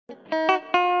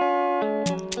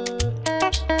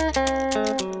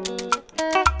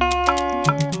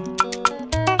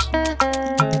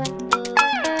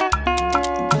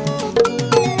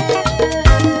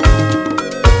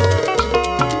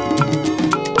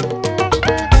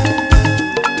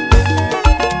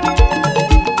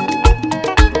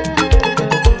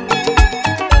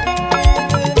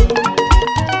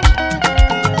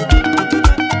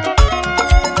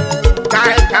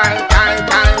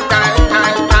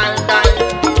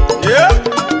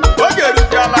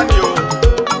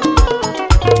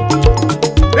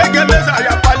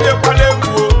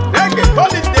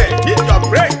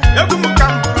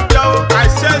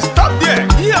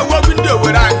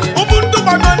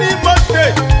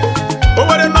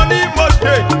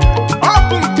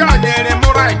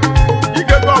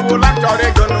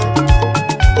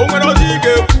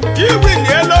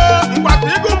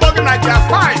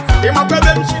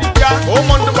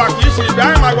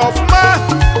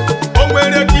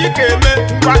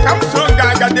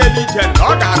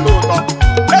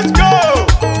Let's go!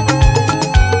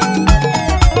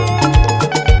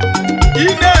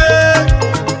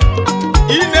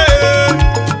 Ine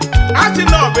ati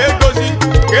no be gozi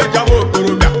ke jawo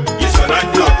okorobia iso na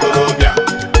ndi okorobia.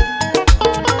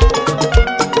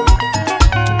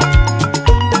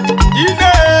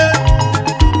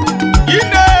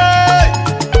 Ine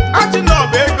ati no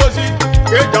be gozi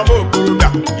ke jawo okorobia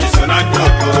iso na ndi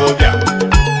okorobia.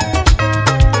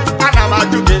 Ana ma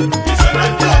duge iso na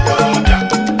ndi okorobia.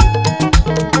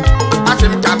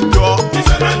 Asim kapjo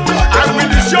iso na ndi okorobia. I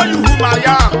will show you who I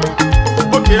am.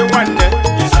 Okay, one day.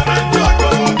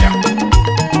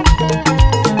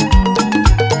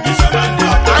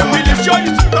 I will show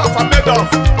you stuff I'm made of.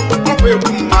 Okay,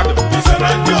 mad.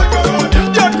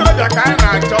 Ndị okorobịa ka anyị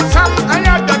na-achọ sam anyị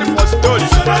abịaghị for story.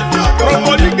 From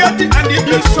Oligeti and the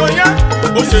Isonya,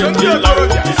 Oso ndị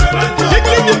okorobịa.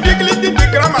 Bigilidi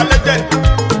grammar legend.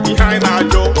 Ihe anyị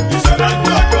na-ajụ.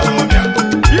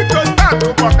 Biko start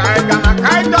ụbọ ka anyị gaa na ka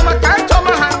anyị dọma ka anyị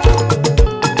chọma ha.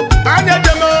 Anyị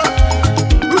ejema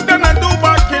Lieutenant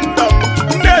Uba Kingdom.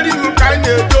 Nneri m ka anyị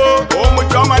na-ejo. Ụmụ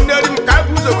Chioma nneri m ka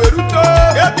anyị ụzọ wee rute.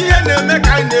 Ebe ihe na-eme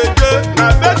ka anyị na-eje na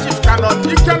Betis Canon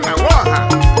ike na Nwaọha.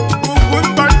 Ugwu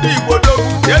mba ndị Igbo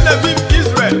dogwu Eleviv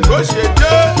Israel ka o si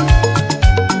eje.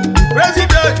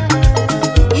 President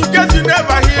nke si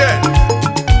never here.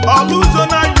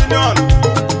 Oluzona Union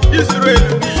Israel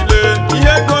niile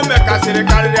ihe ego mekasịrị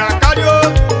karịrị akarị o.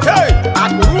 Hey,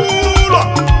 akụrụ ụlọ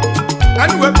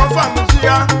anyị wee confirm si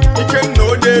ya Ikenna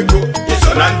onye ego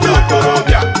iso na ndị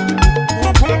okorobịa.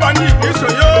 Ugwu mba ndị Igbo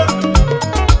isonye.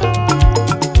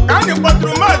 Ka anyị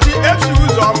kpọtụrụ Maazị FC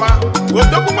Uzoma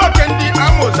odogwu nwoke ndị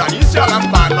Amụzara isi ala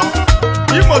mba anọ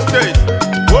Imo steeti.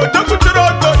 Odogwu tụrụ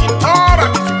ogo in all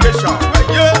ramification.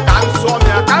 Ye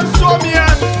ka nsụọmịa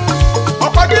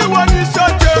ọkwa gị iwe onye isi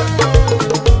oche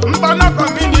Mbana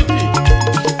Community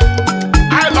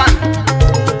Island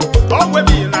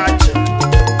Ogwebi na-achị.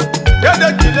 Dede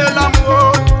jilela m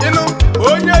o ịnụ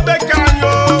onye bekee anyị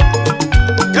o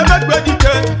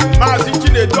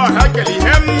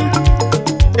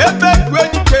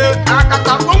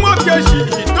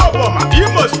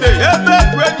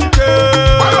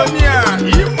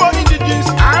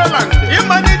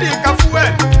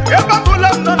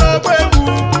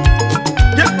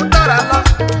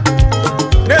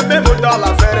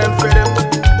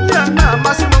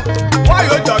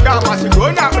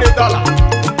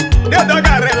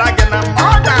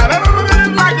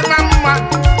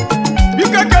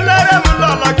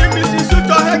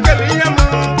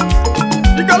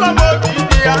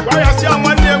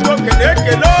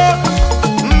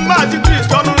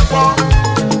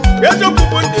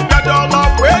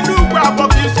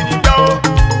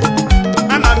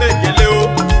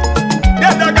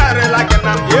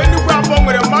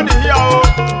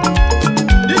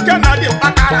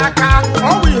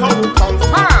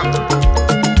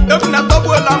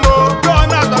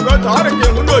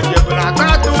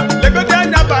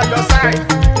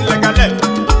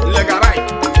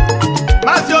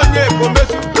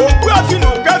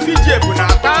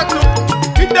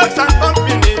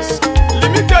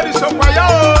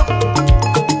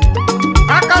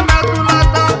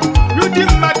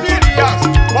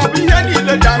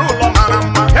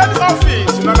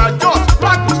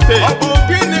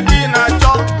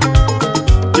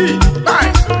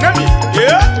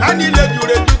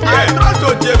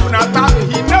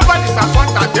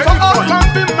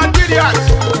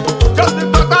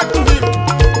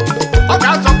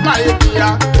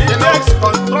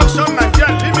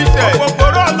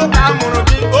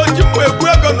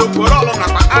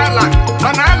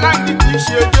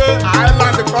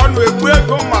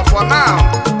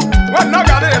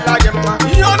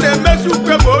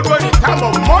ezukwe ma o ruo in time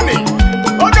of money.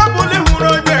 Oge bụli hụrụ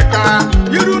onye ka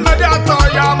iru na dị atọ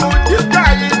ya mụ dịka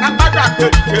anyị akpaga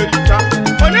kerikerita.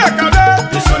 Onye kale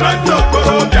iso na ndị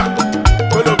okorobịa.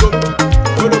 Kologom,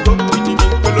 kologom, idigi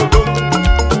kologom.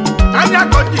 Anya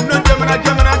kọji no jemara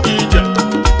ije.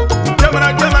 Jemara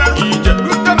ije.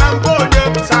 Rute na mbụ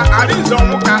onye sa Arinze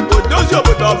Ọnwụka odozi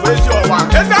obodo of Eziọwa.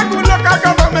 Ezeaku local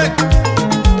government.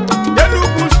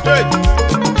 Enugu steeti.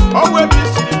 Ọwụ ebe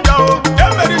isiri bịa o.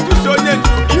 Emere itusi onye ndu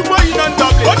Igbo yi na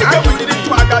ndọbli. O dịka ebujiri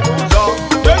ikwu agadi ụzọ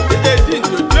 2018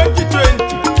 to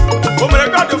 2020. O mere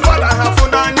Godfather ha fụ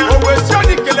n'anya. O wee si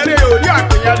anyị kelere ya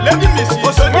oriakụ ya Lady Mrs.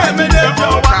 Osonye Emene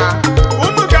Eziọwa.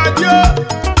 Unu ga-adị o.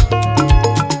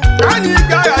 Ka anyị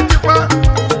gaghachikwa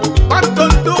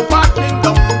Kwantonto Park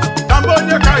Kingdom. Na mbe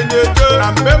onye ka anyị na-eje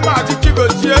na mbe Maazị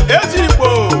Chigozie Ezigbo.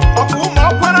 Ọkụ ụmụ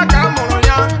ọkwara ka a mụrụ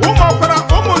ya. Ụmụ ọkwara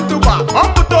ụmụ ntụgba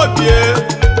ọpụta obie.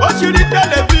 O siri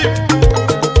Televiv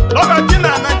lọghachi na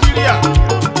Naịjirịa.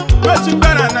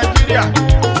 Wechikwa na Naịjirịa.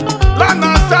 Laa na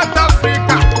South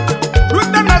Africa.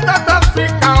 Rute na South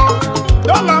Africa o.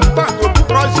 Dọla mba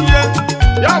obukrọzie.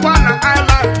 Ya wa na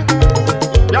Ireland.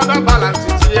 Ya da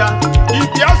balansi ya.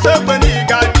 Ibi asa egbe na ị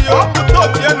ga-adị ọpụta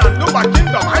obie na Ndụba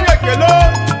Kingdom. Anyị ekele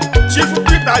Chief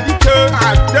Peter Dike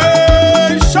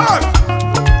Attention.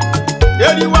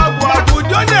 Eriwa bụ akụ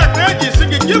ụdị onye eji si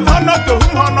gị give honor to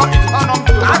whom honor is honor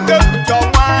to. Aka ekpuchi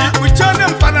ọnwa. Ikpuchi onye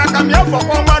mkpanaka m ya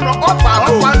fọkwa ọnwa nọ ọkpa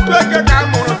ntụ eke ka a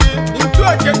mụrụ gị. Ntụ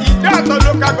eke ide atọ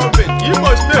local government Imo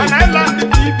State na Island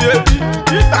dị ibi ebi.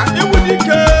 Peter iwu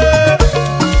dike.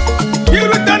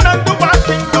 Irute na Ndụba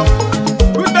Kingdom.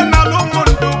 Rute na ala ụmụ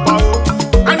Ndụba o.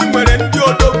 Anyị nwere ndị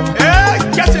odogwu.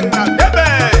 Kesin na debe.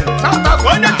 South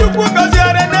Africa onye Chukwu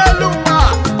gọziere n'elu ụwa.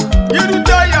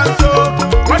 Irute ya nso.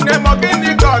 Nwanne m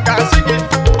gịnị ka ọ ga-asị gị?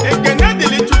 Ekene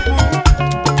dịrị Chukwu.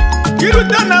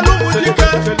 Irute na ala ụmụ dike.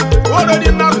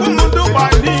 Orori na ụmụ Ndụba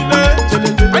niile.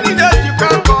 Anyị na-ejikọ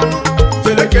aka ọnụ.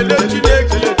 Ekele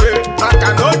Chineke ikpe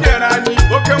maka na o nyere anyị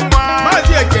oke nwa.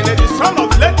 Maazị Ekene the son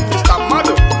of late Mr.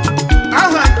 Mmadụ.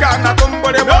 Aha nke a na-akụ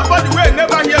mgbere. Nobody wey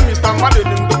never hear Mr. Mmadụ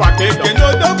dị Ndụba ka Ekene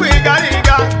odogwu ịga.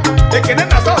 Ekene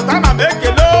na South ana m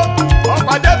ekele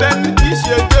ọkwa debe isi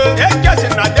eje. Ekesi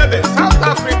na debe South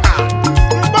Africa.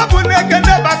 Mgbabụ na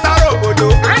Ekene batara obodo.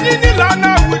 Anyị niile a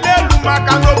na-awụli elu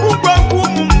maka na ogbugbo nke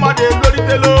ụmụ mmadụ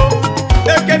eloritelo.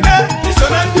 Ekene iso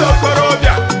na ndị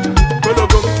okorobịa.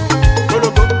 Kologom,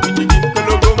 kologom, idigi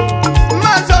kologom.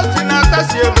 Mmazi Austin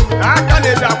na-atasi elu aka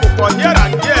na-ede akwụkwọ here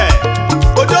and there.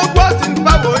 Odogwu Austin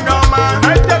Power onye ọma.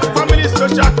 United Family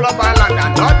Social Club Island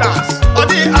and others. Ọ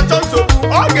dịghị atọ nsogbu.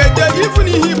 Ọ ga-eje ifu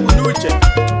n'ihe ibu n'uche.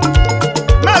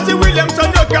 Maazị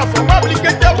Williamson Okafor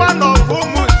mablikete one of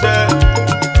ụmụnze.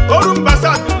 Orumba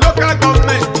South local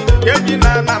government nke dị na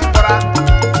Anambra.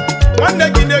 Nwanne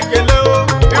gị na-ekele o.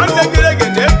 Nwanne gị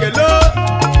na-ekele o.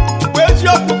 Bụ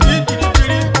eziokwu ka ijiri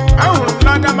biri. Ahụrụ m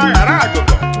n'anya ma ghara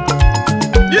agụgọ.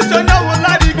 Isonye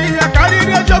ọbụla dị gị ihe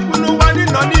karịrị eziokwu n'ụwa anyị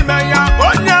nọ n'ime ya.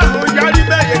 Onye ahụ ya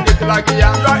ribe ya eketela gị ya.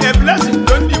 You are a blessing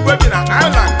to ndị Igbo bi na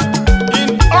Ireland. In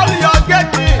all your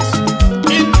gettings,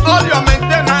 in all your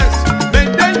maintenance,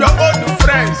 maintain your old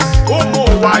friends. Ụmụ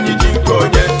ụwa anyị ji nke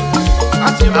onye.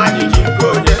 Asị m anyị ji nke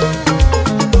onye.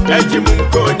 Eji m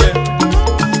nke onye.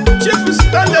 Chief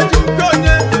Stanley ji nke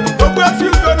onye. Ogbuefi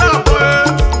ugo na-abụ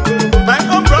my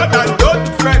own brother and old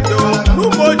friend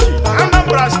n'Umoji,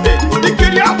 Anambra State.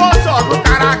 Dikiri agba ọsọ ọgụ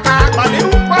kara aka mana ihu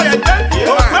mkpa ya je.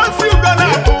 Ogbuefi ugo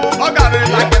na-abụ ọ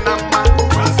garịrịla gị na mma.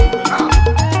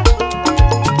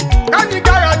 Ka anyị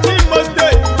gaghachi Imo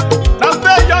State na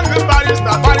mbe young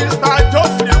barrister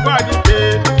Geoffrey Nwadike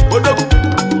Odogwu,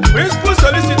 Principal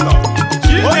Solicitor,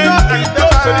 GM and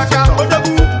Solicitor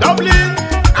Odogwu, Dublin,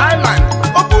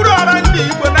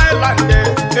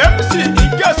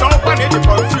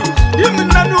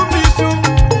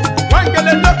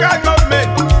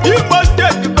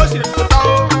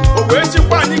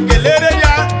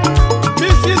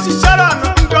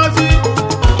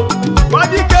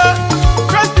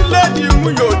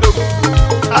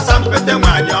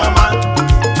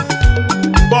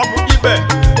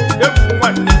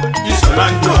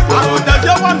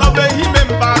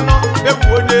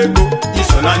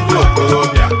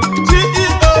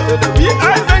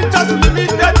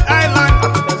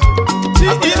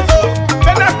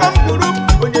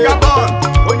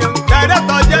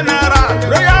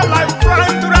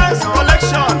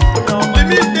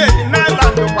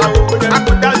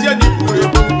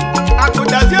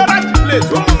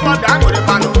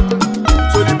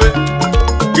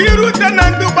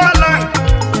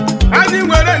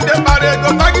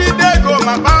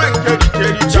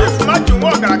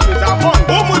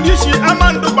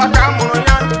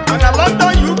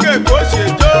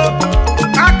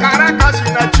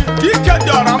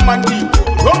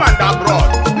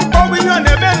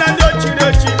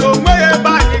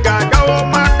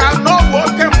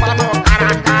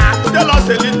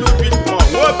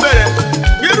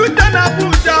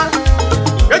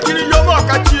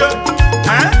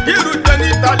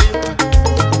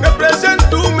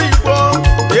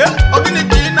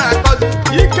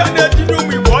 ọcha na-etinye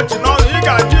ụmụ Igbo ọchị n'ọnụ ị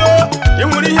ga-adị o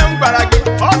ịnwere ihe m gwara gị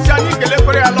ọ sị anyị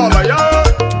kelekwere ya lọlọ ya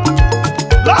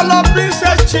lọlọ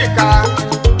Princess Chika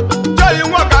Joy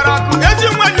nwegara akụ ezi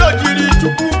nwanyị ojiri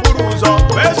Chukwu buru ụzọ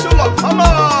wee sụlọ ọma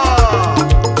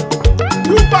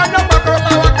tupu anya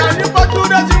gbakọrọtawa ka anyị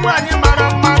kpọtụrụ ezi nwanyị mara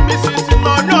mma Mrs.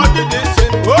 Nonye Ọdịdị si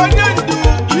onye ndu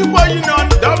Igbo Union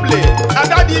Dublin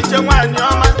ada dị iche nwanyị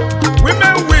ọma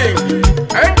Women Wing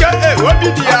aka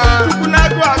Obidia Chukwu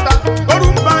na-agụ ata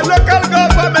Orumba Local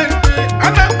Government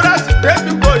Anambra State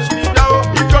Boshiri Biao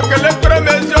Iko kelekwere m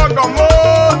ezi ọgọ m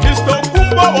Mr.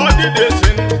 Okumbo Ọdịdị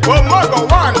si Omogo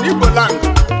 1 Igbo Land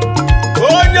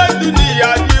onye ndu n'iyi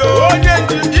adịo onye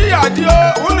ndu n'iyi adịo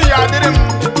unu ya adịrị m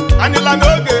anyịla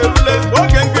n'oge erule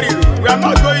oge nkiri we are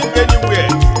not